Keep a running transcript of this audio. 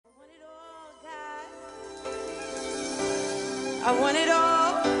I want it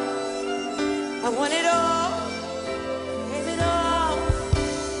all. I want it all. Give it all.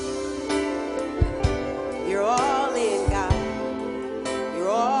 You're all in, God. You're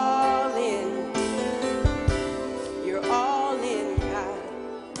all in. You're all in, God.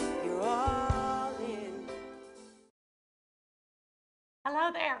 You're all in.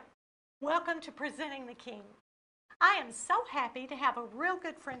 Hello there. Welcome to Presenting the King. I am so happy to have a real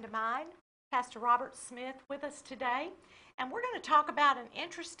good friend of mine, Pastor Robert Smith, with us today. And we're going to talk about an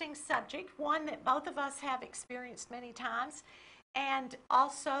interesting subject, one that both of us have experienced many times, and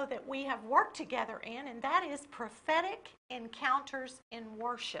also that we have worked together in, and that is prophetic encounters in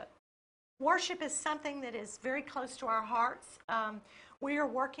worship. Worship is something that is very close to our hearts. We are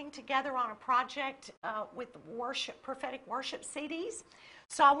working together on a project with prophetic worship CDs.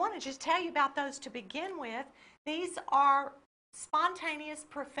 So I want to just tell you about those to begin with. These are spontaneous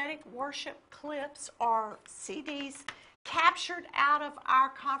prophetic worship clips or CDs captured out of our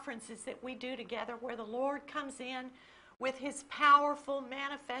conferences that we do together, where the Lord comes in with His powerful,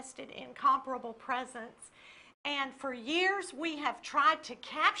 manifested, incomparable presence. And for years we have tried to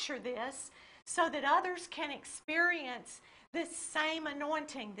capture this so that others can experience this same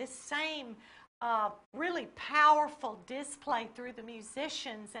anointing, this same really powerful display through the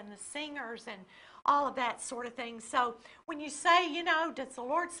musicians and the singers and all of that sort of thing. So when you say, does the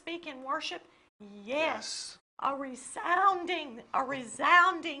Lord speak in worship? Yes. A resounding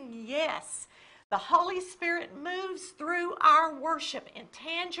yes. The Holy Spirit moves through our worship in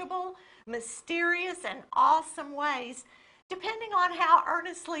tangible, mysterious, and awesome ways, depending on how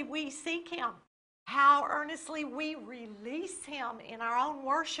earnestly we seek Him, how earnestly we release Him in our own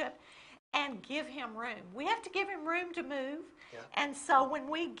worship and give Him room. We have to give Him room to move. Yeah. And so when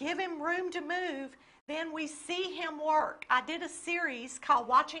we give Him room to move, then we see Him work. I did a series called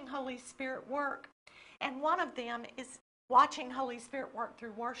Watching Holy Spirit Work, and one of them is watching Holy Spirit work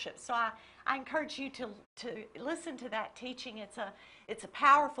through worship. So I encourage you to listen to that teaching. It's a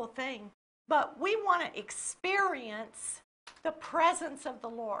powerful thing. But we want to experience the presence of the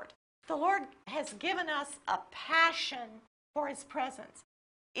Lord. The Lord has given us a passion for His presence.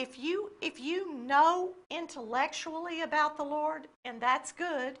 If you know intellectually about the Lord, and that's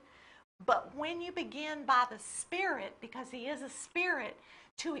good, but when you begin by the Spirit, because He is a Spirit,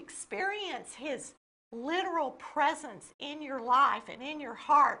 to experience His literal presence in your life and in your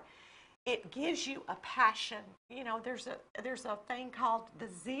heart, it gives you a passion. There's a thing called the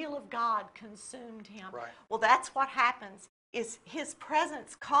zeal of God consumed Him. Right. Well, that's what happens, is His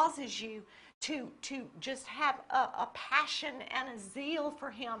presence causes you to just have a passion and a zeal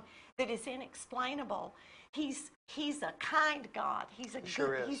for Him that is inexplainable. He's a kind God. He's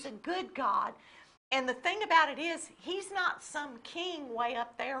a good God. And the thing about it is, He's not some king way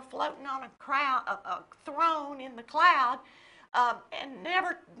up there floating on a throne in the cloud, and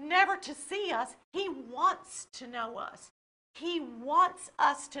never to see us. He wants to know us. He wants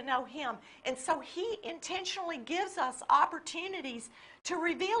us to know Him. And so He intentionally gives us opportunities to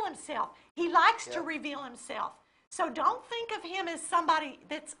reveal Himself. He likes to reveal Himself. So don't think of Him as somebody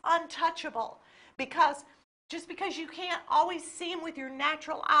that's untouchable, just because you can't always see Him with your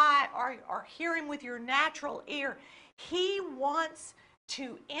natural eye or hear Him with your natural ear, He wants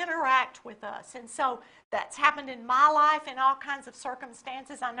to interact with us. And so that's happened in my life in all kinds of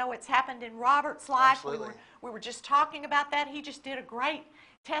circumstances. I know it's happened in Robert's life. Absolutely. We were just talking about that. He just did a great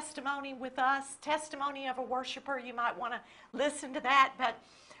testimony with us, testimony of a worshiper. You might want to listen to that.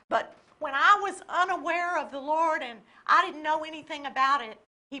 But when I was unaware of the Lord and I didn't know anything about it,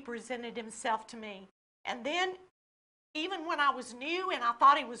 He presented Himself to me. And then, even when I was new and I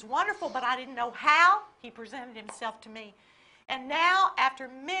thought He was wonderful, but I didn't know how, He presented Himself to me. And now, after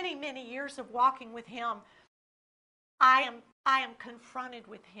many, many years of walking with Him, I am confronted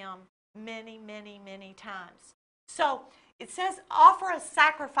with Him many, many, many times. So, it says, offer a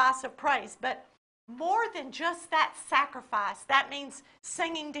sacrifice of praise, but more than just that sacrifice. That means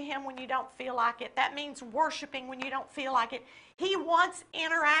singing to Him when you don't feel like it. That means worshiping when you don't feel like it. He wants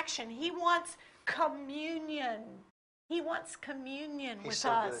interaction. He wants communion. He wants communion with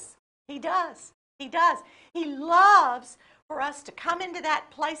us. Good. He does. He does. He loves for us to come into that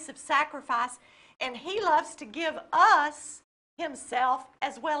place of sacrifice, and He loves to give us Himself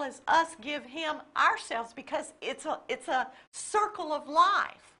as well as us give Him ourselves, because it's a circle of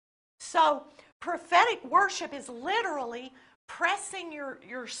life. So prophetic worship is literally pressing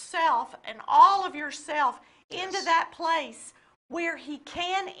yourself and all of yourself into that place where He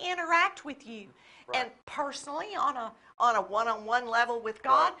can interact with you, and personally on a one-on-one level with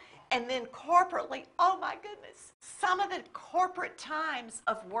God, And then corporately, oh my goodness, some of the corporate times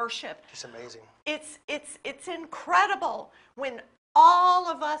of worship. It's amazing. It's incredible when all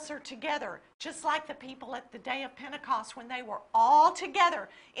of us are together, just like the people at the day of Pentecost when they were all together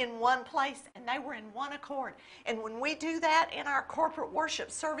in one place and they were in one accord. And when we do that in our corporate worship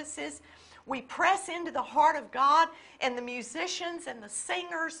services, we press into the heart of God, and the musicians and the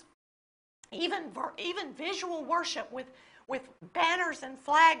singers, even visual worship with banners and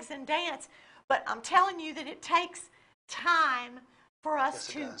flags and dance. But I'm telling you that it takes time for us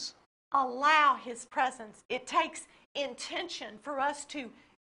to allow His presence. It takes intention for us to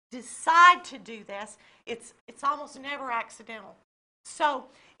decide to do this. It's almost never accidental. So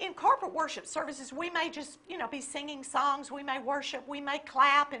in corporate worship services, we may just, be singing songs, we may worship, we may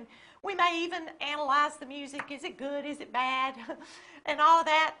clap, and we may even analyze the music. Is it good? Is it bad? And all of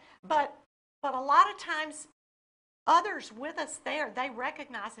that. But a lot of times, others with us there, they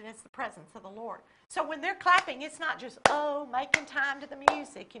recognize it as the presence of the Lord. So when they're clapping, it's not just, making time to the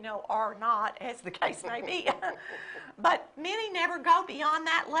music, or not, as the case may be. But many never go beyond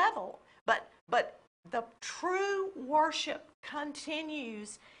that level. But the true worship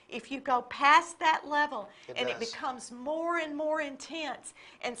continues if you go past that level, it becomes more and more intense.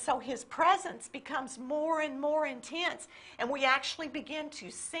 And so His presence becomes more and more intense, and we actually begin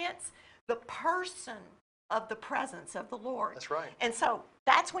to sense the person of the presence of the Lord. That's right. And so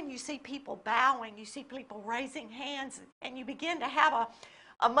that's when you see people bowing, you see people raising hands, and you begin to have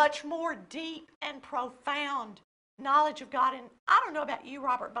a much more deep and profound knowledge of God. And I don't know about you,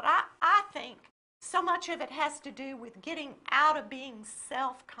 Robert, but I think so much of it has to do with getting out of being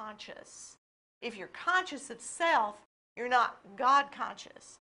self-conscious. If you're conscious of self, you're not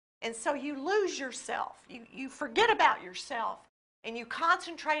God-conscious. And so you lose yourself. You forget about yourself, and you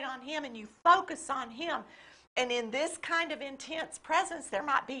concentrate on Him, and you focus on Him. And in this kind of intense presence, there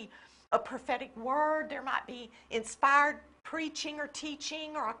might be a prophetic word, there might be inspired preaching or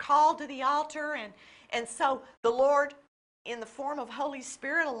teaching or a call to the altar. And so the Lord, in the form of Holy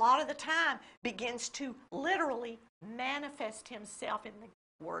Spirit, a lot of the time begins to literally manifest Himself in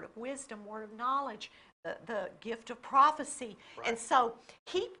the word of wisdom, word of knowledge, the gift of prophecy. Right. And so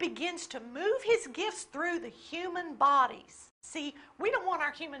He begins to move His gifts through the human bodies. See, we don't want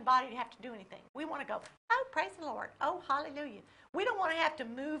our human body to have to do anything. We want to go, oh, praise the Lord. Oh, hallelujah. We don't want to have to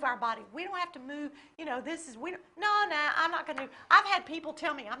move our body. We don't have to move, I'm not going to. I've had people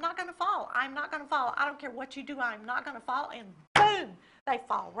tell me, I'm not going to fall. I'm not going to fall. I don't care what you do. I'm not going to fall. And boom, they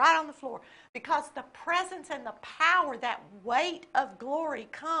fall right on the floor. Because the presence and the power, that weight of glory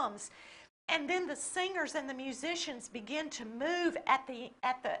comes. And then the singers and the musicians begin to move at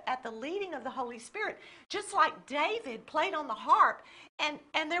the leading of the Holy Spirit, just like David played on the harp, and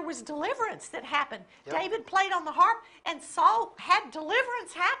there was deliverance that happened. Yep. David played on the harp, and Saul had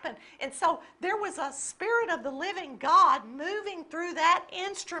deliverance happen. And so there was a Spirit of the living God moving through that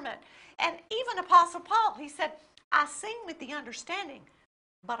instrument. And even Apostle Paul, he said, I sing with the understanding,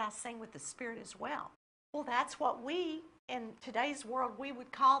 but I sing with the Spirit as well. Well, that's what we, in today's world, we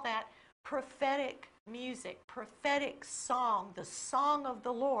would call that prophetic music, prophetic song, the song of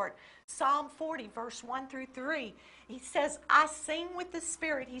the Lord. Psalm 40, verse 1 through 3, he says, I sing with the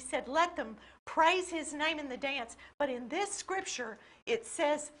Spirit. He said, let them praise His name in the dance. But in this scripture, it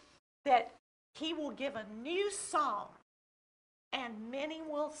says that He will give a new song, and many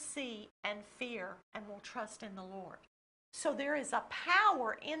will see and fear and will trust in the Lord. So there is a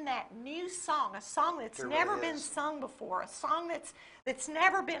power in that new song, a song that's never been sung before, a song that's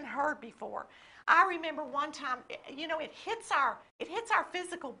never been heard before. I remember one time, it hits our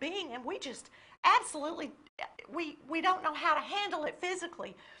physical being, and we just absolutely, we don't know how to handle it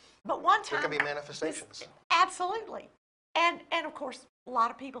physically. But one time, there can be manifestations. Absolutely. And of course, a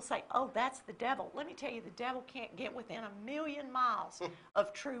lot of people say, oh, that's the devil. Let me tell you, the devil can't get within 1,000,000 miles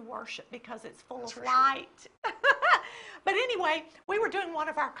of true worship because it's full of light. Sure. But anyway, we were doing one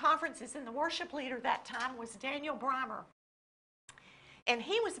of our conferences, and the worship leader that time was Daniel Breimer. And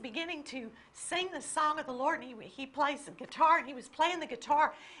he was beginning to sing the song of the Lord, and he plays the guitar, and he was playing the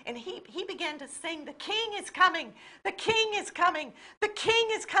guitar, and he began to sing, the King is coming, the King is coming, the King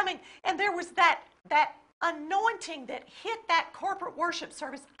is coming. And there was that anointing that hit that corporate worship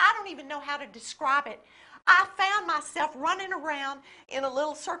service. I don't even know how to describe it. I found myself running around in a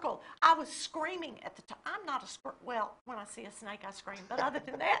little circle. I was screaming at the time. I'm not when I see a snake, I scream. But other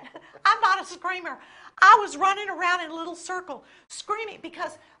than that, I'm not a screamer. I was running around in a little circle, screaming,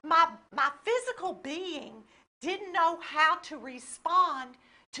 because my physical being didn't know how to respond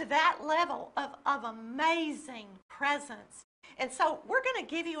to that level of amazing presence. And so we're going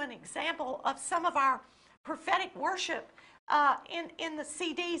to give you an example of some of our prophetic worship in the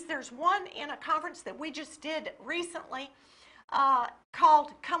CDs. There's one in a conference that we just did recently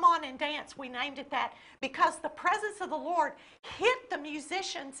called Come On and Dance. We named it that because the presence of the Lord hit the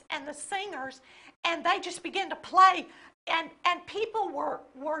musicians and the singers, and they just began to play. And people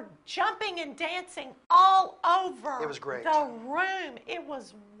were jumping and dancing all over It was great. the room. It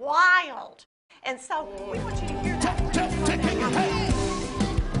was wild. And so we want you to hear that.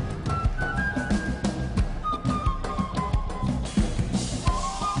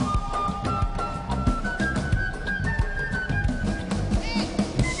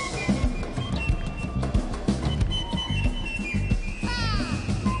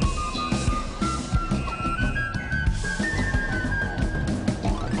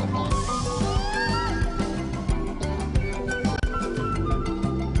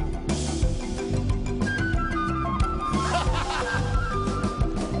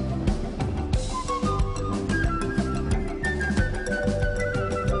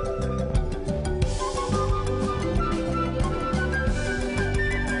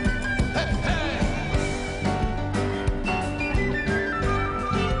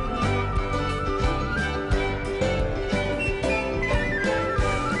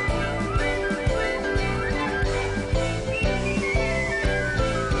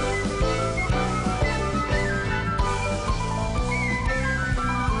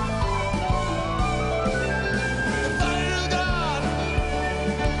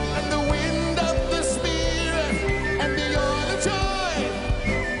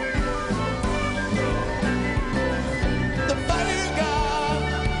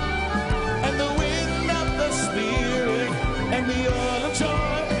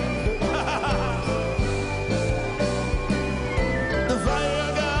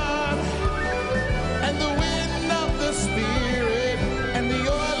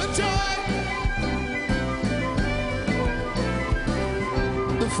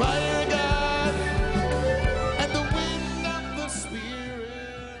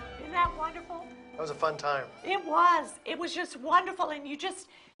 That was a fun time. It was. It was just wonderful, and you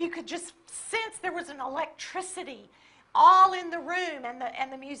could just sense there was an electricity all in the room,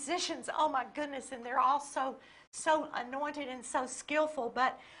 and the musicians. Oh my goodness! And they're all so anointed and so skillful.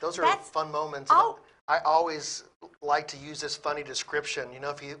 But those are fun moments. Oh, I always like to use this funny description. You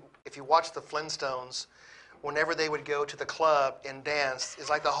know, if you watch the Flintstones, whenever they would go to the club and dance, it's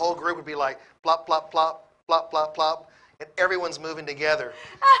like the whole group would be like plop plop plop plop plop plop. And everyone's moving together.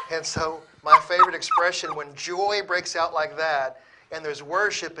 And so my favorite expression, when joy breaks out like that, and there's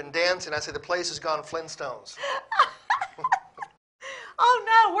worship and dancing, I say the place has gone Flintstones. Oh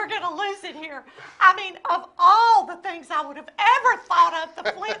no, we're going to lose it here. I mean, of all the things I would have ever thought of, the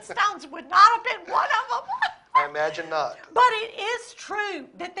Flintstones would not have been one of them. I imagine not. But it is true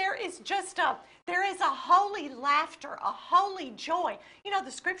that there is a holy laughter, a holy joy. You know, the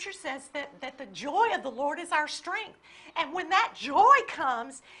scripture says that the joy of the Lord is our strength. And when that joy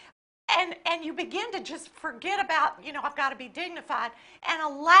comes, and you begin to just forget about, I've got to be dignified, and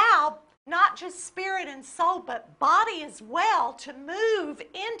allow not just spirit and soul, but body as well to move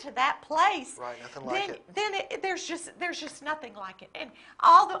into that place. Right, nothing like it. Then there's just nothing like it. And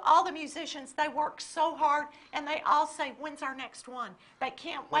all the musicians, they work so hard, and they all say, when's our next one? They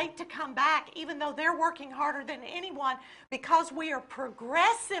can't wait to come back, even though they're working harder than anyone, because we are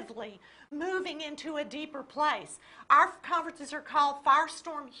progressively moving into a deeper place. Our conferences are called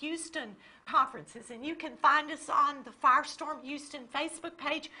Firestorm Houston conferences, and you can find us on the Firestorm Houston Facebook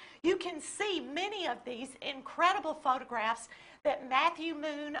page. You can see many of these incredible photographs that Matthew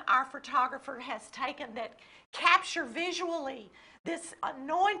Moon, our photographer, has taken that capture visually this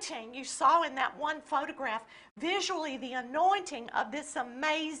anointing you saw in that one photograph, visually the anointing of this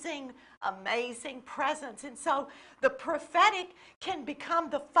amazing presence. And so the prophetic can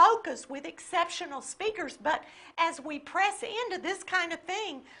become the focus with exceptional speakers, but as we press into this kind of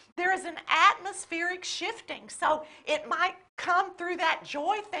thing, there is an atmospheric shifting. So it might come through that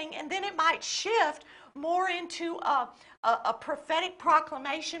joy thing, and then it might shift more into a prophetic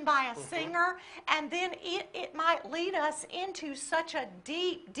proclamation by a singer, and then it might lead us into such a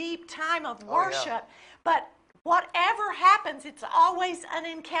deep time of worship. Yeah. But whatever happens, it's always an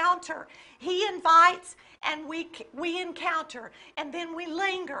encounter. He invites, and we encounter, and then we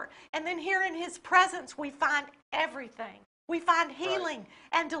linger, and then here in His presence we find everything. We find healing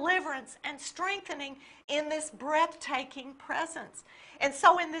and deliverance and strengthening in this breathtaking presence. And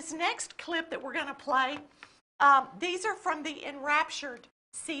so in this next clip that we're going to play, these are from the Enraptured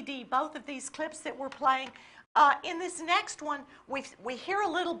CD, both of these clips that we're playing. In this next one, we hear a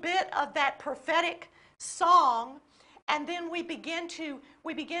little bit of that prophetic song, and then we begin to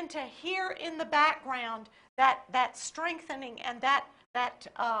hear in the background that strengthening and that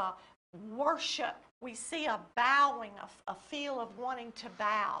worship. We see a bowing, a feel of wanting to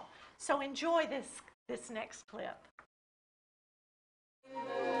bow. So enjoy this next clip.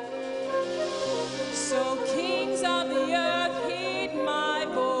 So kings of the earth, heed my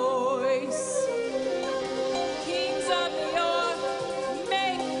voice. Kings of the earth,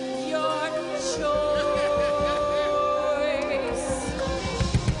 make your choice.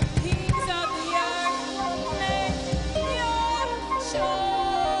 Kings of the earth, make your choice.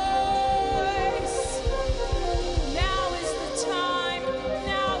 Now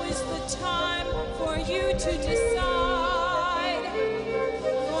is the time for you to decide.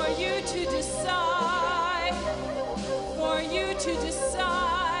 For you to decide. For you to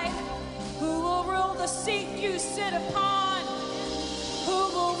decide who will rule the seat you sit upon. Who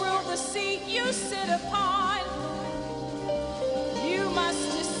will rule the seat you sit upon. You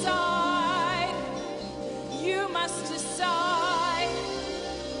must decide. You must decide.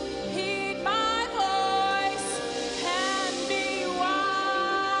 Heed my voice and be wise.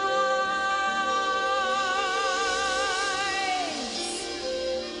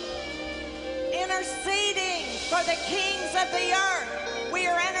 Interceding for the kings of the earth. We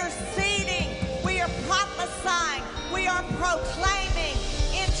are interceding. We are prophesying. We are proclaiming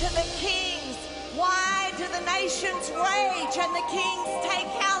into the kings. Why do the nations rage and the kings take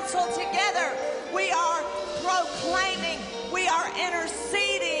counsel together? We are proclaiming. We are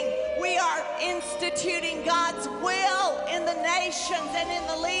interceding. We are instituting God's will in the nations and in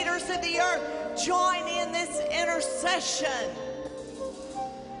the leaders of the earth. Join in this intercession.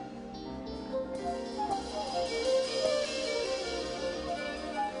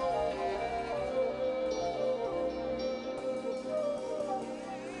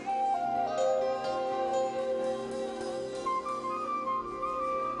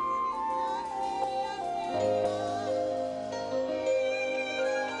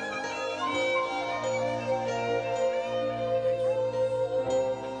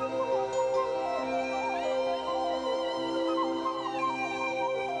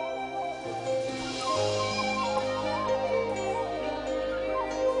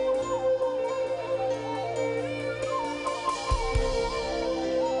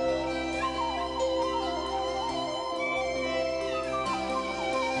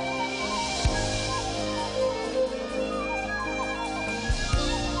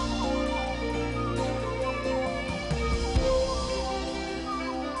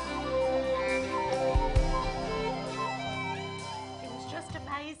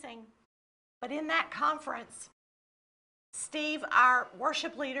 But in that conference, Steve, our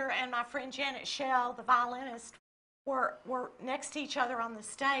worship leader, and my friend Janet Shell, the violinist, were next to each other on the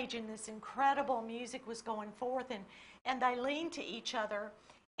stage, and this incredible music was going forth, and they leaned to each other,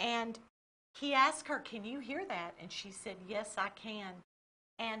 and he asked her, "Can you hear that?" And she said, "Yes, I can."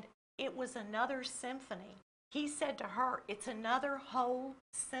 And it was another symphony. He said to her, "It's another whole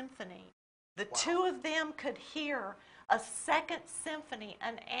symphony." The two of them could hear a second symphony,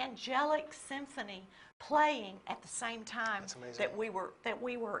 an angelic symphony, playing at the same time that we were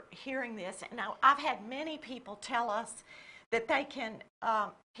hearing this. And now I've had many people tell us that they can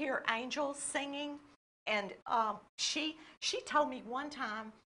hear angels singing, and she told me one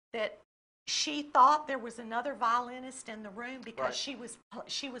time that she thought there was another violinist in the room because she was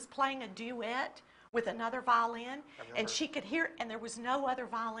playing a duet with another violin, and she could hear, and there was no other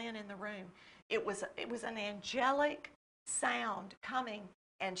violin in the room. It was an angelic sound coming,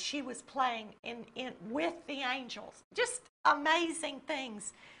 and she was playing in with the angels. Just amazing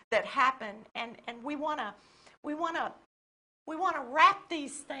things that happen, and we want to wrap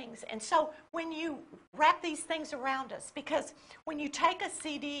these things. And so when you wrap these things around us, because when you take a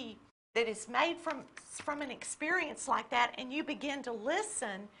CD that is made from an experience like that, and you begin to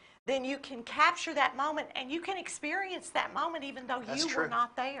listen, then you can capture that moment, and you can experience that moment even though you were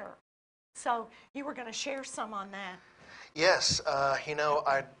not there. So you were going to share some on that. Yes, I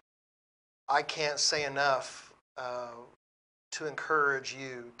can't say enough to encourage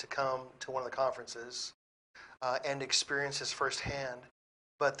you to come to one of the conferences and experience this firsthand.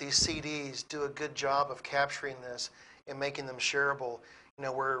 But these CDs do a good job of capturing this and making them shareable.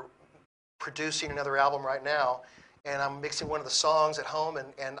 We're producing another album right now, and I'm mixing one of the songs at home,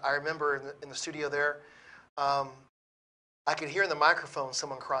 and I remember in the studio there, I could hear in the microphone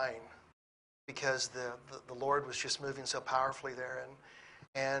someone crying because the Lord was just moving so powerfully there.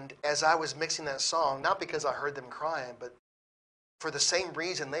 And as I was mixing that song, not because I heard them crying, but for the same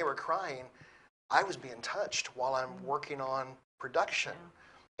reason they were crying, I was being touched while I'm working on production.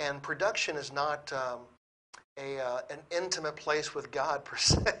 Yeah. And production is not an intimate place with God per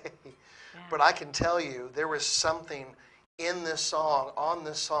se. Yeah. But I can tell you, there was something in this song, on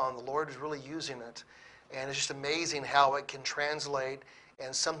this song, the Lord is really using it. And it's just amazing how it can translate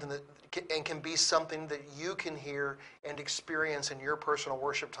and something that can be something that you can hear and experience in your personal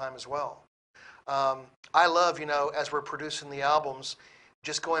worship time as well. I love, as we're producing the albums,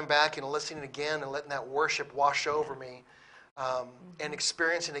 just going back and listening again and letting that worship wash over me, and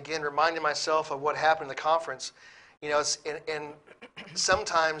experiencing again, reminding myself of what happened in the conference. And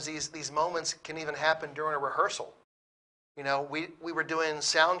sometimes these moments can even happen during a rehearsal. We were doing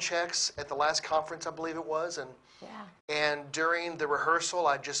sound checks at the last conference, I believe it was, and during the rehearsal,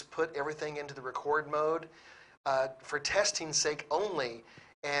 I just put everything into the record mode for testing's sake only,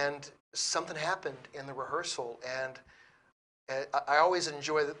 and something happened in the rehearsal, and I always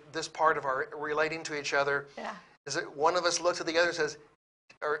enjoy this part of our relating to each other. Yeah. Is that one of us looks at the other and says,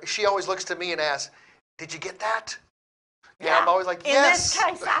 or she always looks to me and asks, "Did you get that?" Yeah, I'm always like, yes. In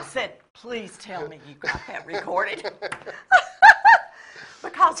this case, I said, please tell me you got that recorded.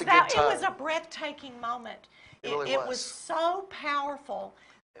 Because It's a good it was time. a breathtaking moment. It really was was. so powerful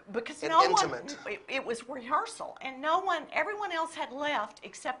because And no intimate. one, it was rehearsal, and everyone else had left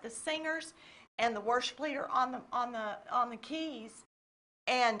except the singers and the worship leader on the keys.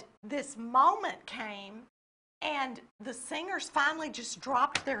 And this moment came, and the singers finally just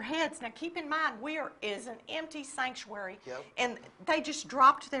dropped their heads. Now, keep in mind, is an empty sanctuary, Yep. and they just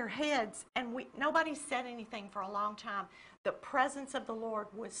dropped their heads, and nobody said anything for a long time. The presence of the Lord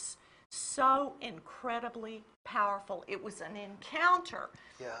was so incredibly powerful. It was an encounter.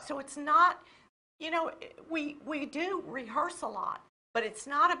 Yeah. So it's not, we do rehearse a lot, but it's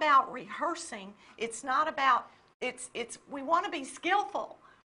not about rehearsing. It's not about, we want to be skillful,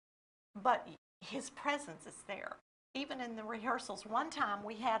 but His presence is there. Even in the rehearsals, one time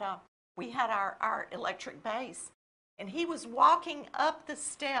we had our electric bass, and he was walking up the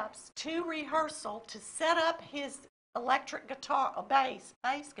steps to rehearsal to set up his electric guitar, bass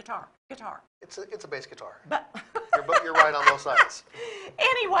guitar. It's a bass guitar. But You're right on both sides.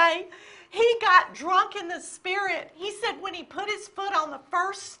 anyway, he got drunk in the spirit. He said when he put his foot on the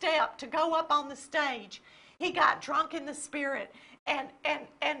first step to go up on the stage, he got drunk in the spirit. And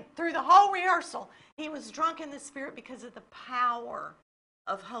through the whole rehearsal, he was drunk in the spirit because of the power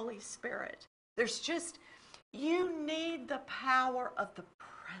of Holy Spirit. You need the power of the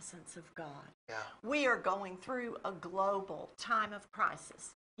presence of God. Yeah. We are going through a global time of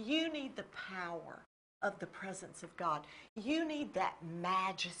crisis. You need the power of the presence of God. You need that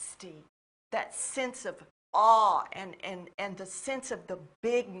majesty, that sense of awe, and the sense of the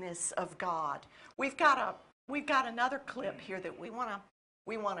bigness of God. We've got another clip here that we want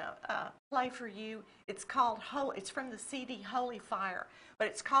to play for you. It's called It's from the CD Holy Fire, but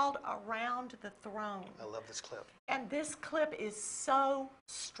it's called Around the Throne. I love this clip. And this clip is so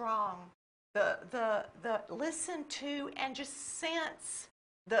strong. Listen to and just sense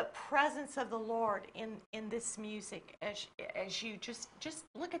the presence of the Lord in this music as you just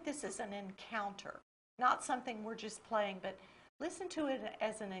look at this as an encounter, not something we're just playing, but listen to it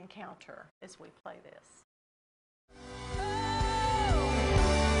as an encounter as we play this.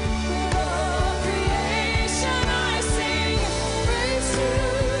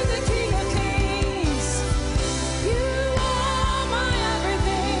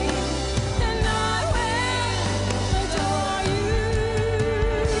 Adore you.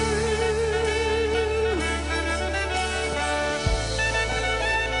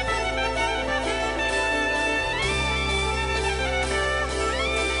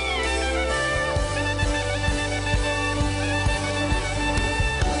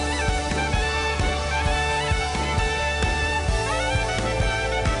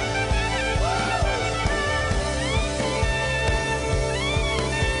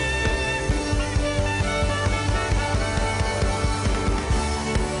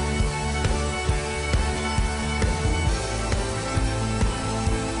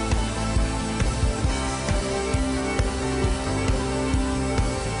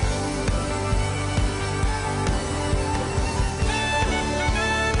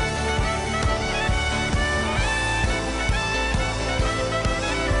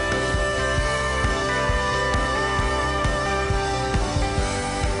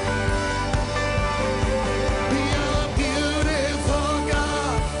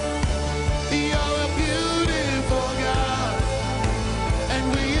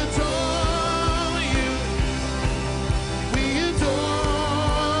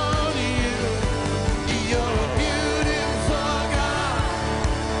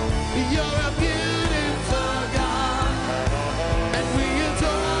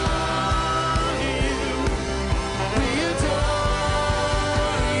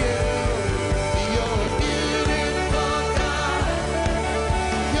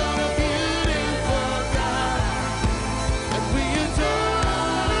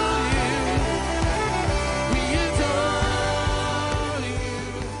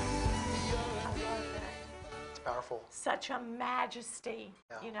 such a majesty,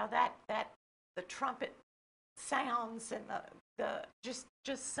 Yeah. you know, that the trumpet sounds and the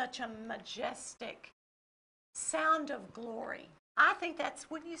just such a majestic sound of glory. I think that's,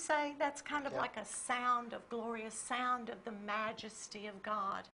 wouldn't you say, that's kind of Yeah. like a sound of glory, a sound of the majesty of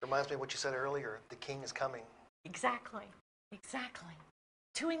God. Reminds me of what you said earlier. The King is coming. Exactly, exactly.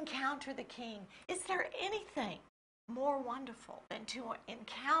 To encounter the King. Is there anything more wonderful than to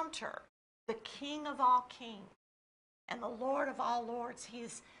encounter the King of all kings and the Lord of all lords? He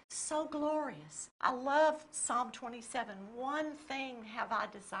is so glorious. I love Psalm 27. One thing have I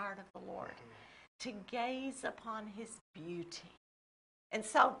desired of the Lord, to gaze upon his beauty. And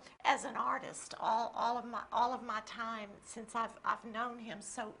so, as an artist, all of my time since I've known him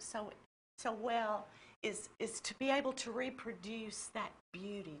so well is to be able to reproduce that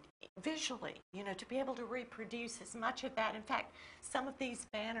beauty visually. You know, to be able to reproduce as much of that. In fact, some of these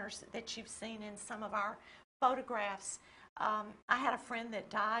banners that you've seen in some of our photographs. I had a friend that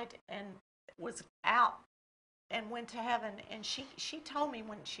died and was out and went to heaven, and she told me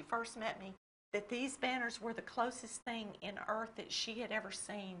when she first met me that these banners were the closest thing in earth that she had ever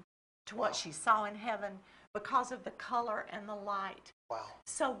seen to what she saw in heaven because of the color and the light. Wow.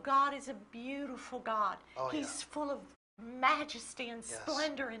 So God is a beautiful God. Oh, He's yeah. full of majesty and Yes.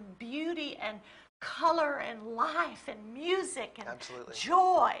 splendor and beauty and color and life and music and Absolutely.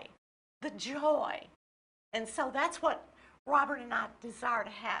 joy, the joy. And so that's what Robert and I desire to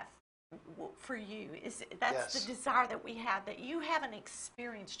have for you. That's Yes. the desire that we have, that you have an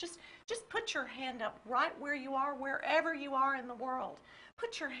experience. Just put your hand up right where you are, wherever you are in the world.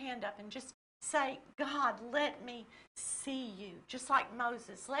 Put your hand up and just say, God, let me see you. Just like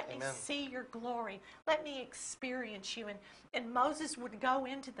Moses, let me Amen. see your glory. Let me experience you. And Moses would go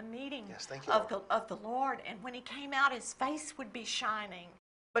into the meeting Yes, thank you, of the Lord, and when he came out, his face would be shining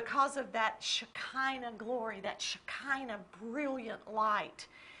because of that Shekinah glory, that Shekinah brilliant light.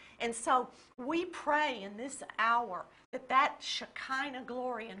 And so we pray in this hour that Shekinah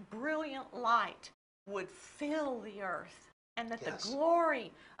glory and brilliant light would fill the earth, and that Yes. the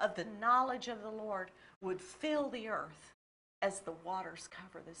glory of the knowledge of the Lord would fill the earth as the waters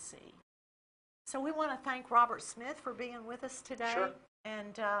cover the sea. So we want to thank Robert Smith for being with us today. Sure.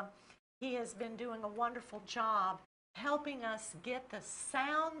 And he has been doing a wonderful job helping us get the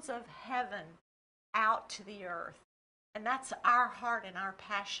sounds of heaven out to the earth. And that's our heart and our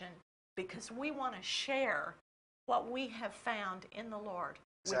passion, because we want to share what we have found in the Lord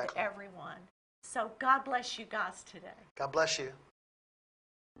with Exactly. everyone. So God bless you guys today. God bless you.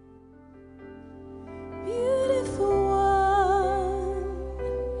 Beautiful.